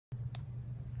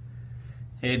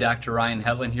Hey, Dr. Ryan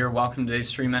Hetland here. Welcome to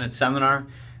today's 3-minute seminar.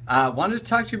 Wanted to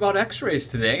talk to you about x-rays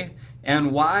today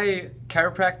and why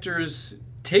chiropractors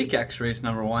take x-rays,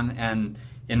 number one, and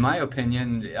in my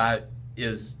opinion,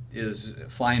 is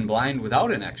flying blind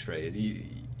without an x-ray.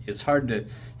 It's hard to,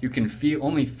 you can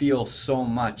only feel so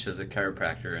much as a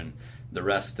chiropractor, and the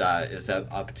rest is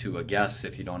up to a guess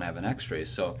if you don't have an x-ray.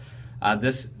 So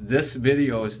this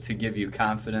video is to give you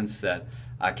confidence that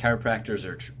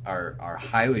chiropractors are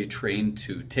highly trained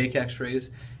to take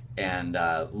x-rays and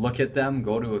look at them.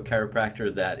 Go to a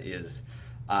chiropractor that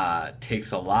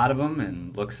takes a lot of them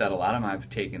and looks at a lot of them. I've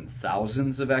taken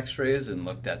thousands of x-rays and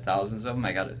looked at thousands of them.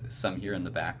 I got some here in the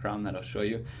background that I'll show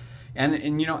you.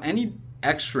 And you know, any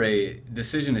x-ray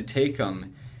decision to take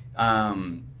them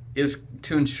is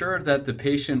to ensure that the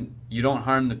patient, you don't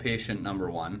harm the patient, number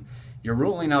one. You're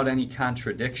ruling out any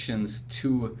contradictions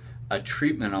to a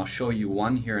treatment. I'll show you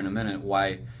one here in a minute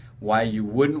why you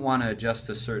wouldn't want to adjust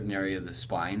a certain area of the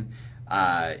spine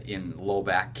in low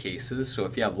back cases. So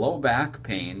if you have low back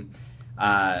pain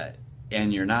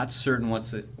and you're not certain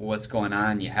what's going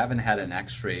on, you haven't had an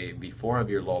x-ray before of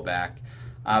your low back,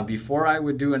 before I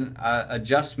would do an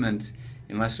adjustment,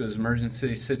 unless it was an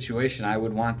emergency situation, I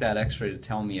would want that x-ray to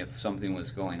tell me if something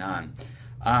was going on.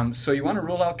 So you want to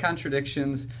rule out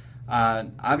contradictions.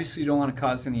 Obviously you don't want to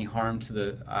cause any harm to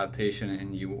the patient,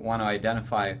 and you want to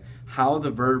identify how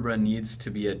the vertebra needs to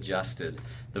be adjusted.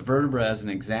 The vertebra, as an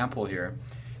example here,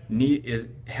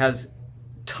 has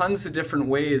tons of different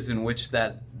ways in which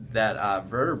that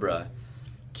vertebra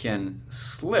can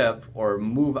slip or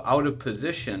move out of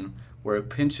position where it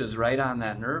pinches right on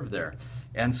that nerve there.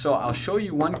 And so I'll show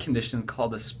you one condition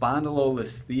called a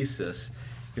spondylolisthesis.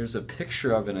 Here's a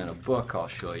picture of it in a book I'll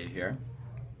show you here.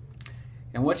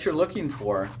 And what you're looking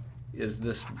for is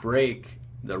this break,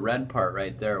 the red part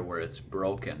right there where it's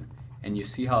broken. And you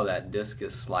see how that disc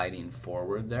is sliding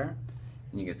forward there?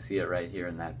 And you can see it right here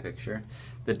in that picture.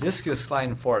 The disc is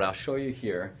sliding forward. I'll show you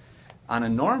here. On a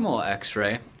normal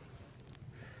x-ray,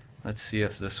 let's see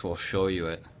if this will show you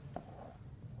it.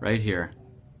 Right here.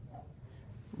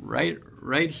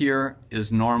 Right here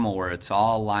is normal, where it's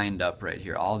all lined up right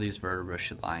here. All these vertebrae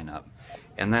should line up.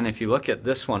 And then if you look at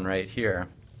this one right here,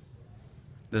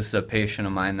 this is a patient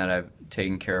of mine that I've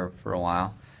taken care of for a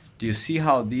while. Do you see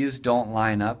how these don't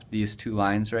line up, these two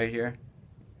lines right here?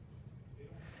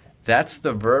 That's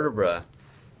the vertebra.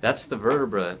 That's the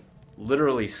vertebra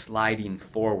literally sliding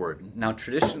forward. Now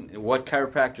what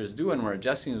chiropractors do when we're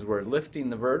adjusting is we're lifting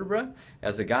the vertebra,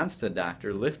 as a Gonstead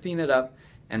doctor, lifting it up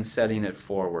and setting it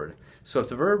forward. So if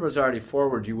the vertebra is already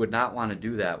forward, you would not want to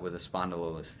do that with a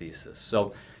spondylolisthesis.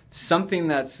 So something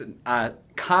that's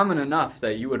common enough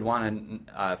that you would want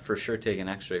to for sure take an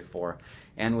x-ray for.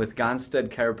 And with Gonstead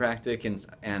Chiropractic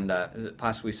and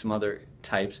possibly some other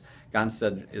types,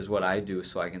 Gonstead is what I do,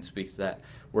 so I can speak to that.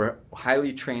 We're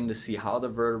highly trained to see how the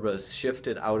vertebra is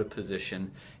shifted out of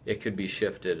position. It could be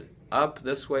shifted up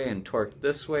this way and torqued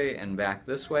this way and back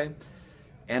this way.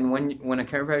 And when a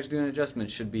chiropractor is doing an adjustment,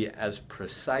 it should be as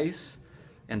precise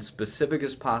and specific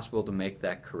as possible to make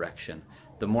that correction.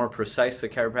 The more precise the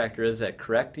chiropractor is at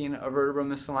correcting a vertebral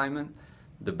misalignment,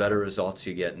 the better results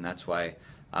you get, and that's why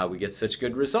we get such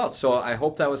good results. So I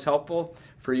hope that was helpful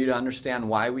for you to understand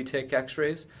why we take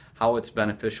x-rays, how it's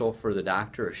beneficial for the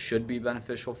doctor, or should be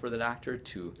beneficial for the doctor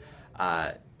to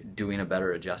doing a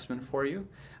better adjustment for you.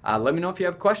 Let me know if you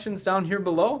have questions down here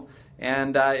below,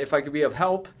 and if I could be of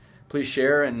help, please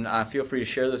share, and feel free to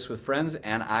share this with friends,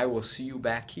 and I will see you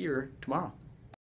back here tomorrow.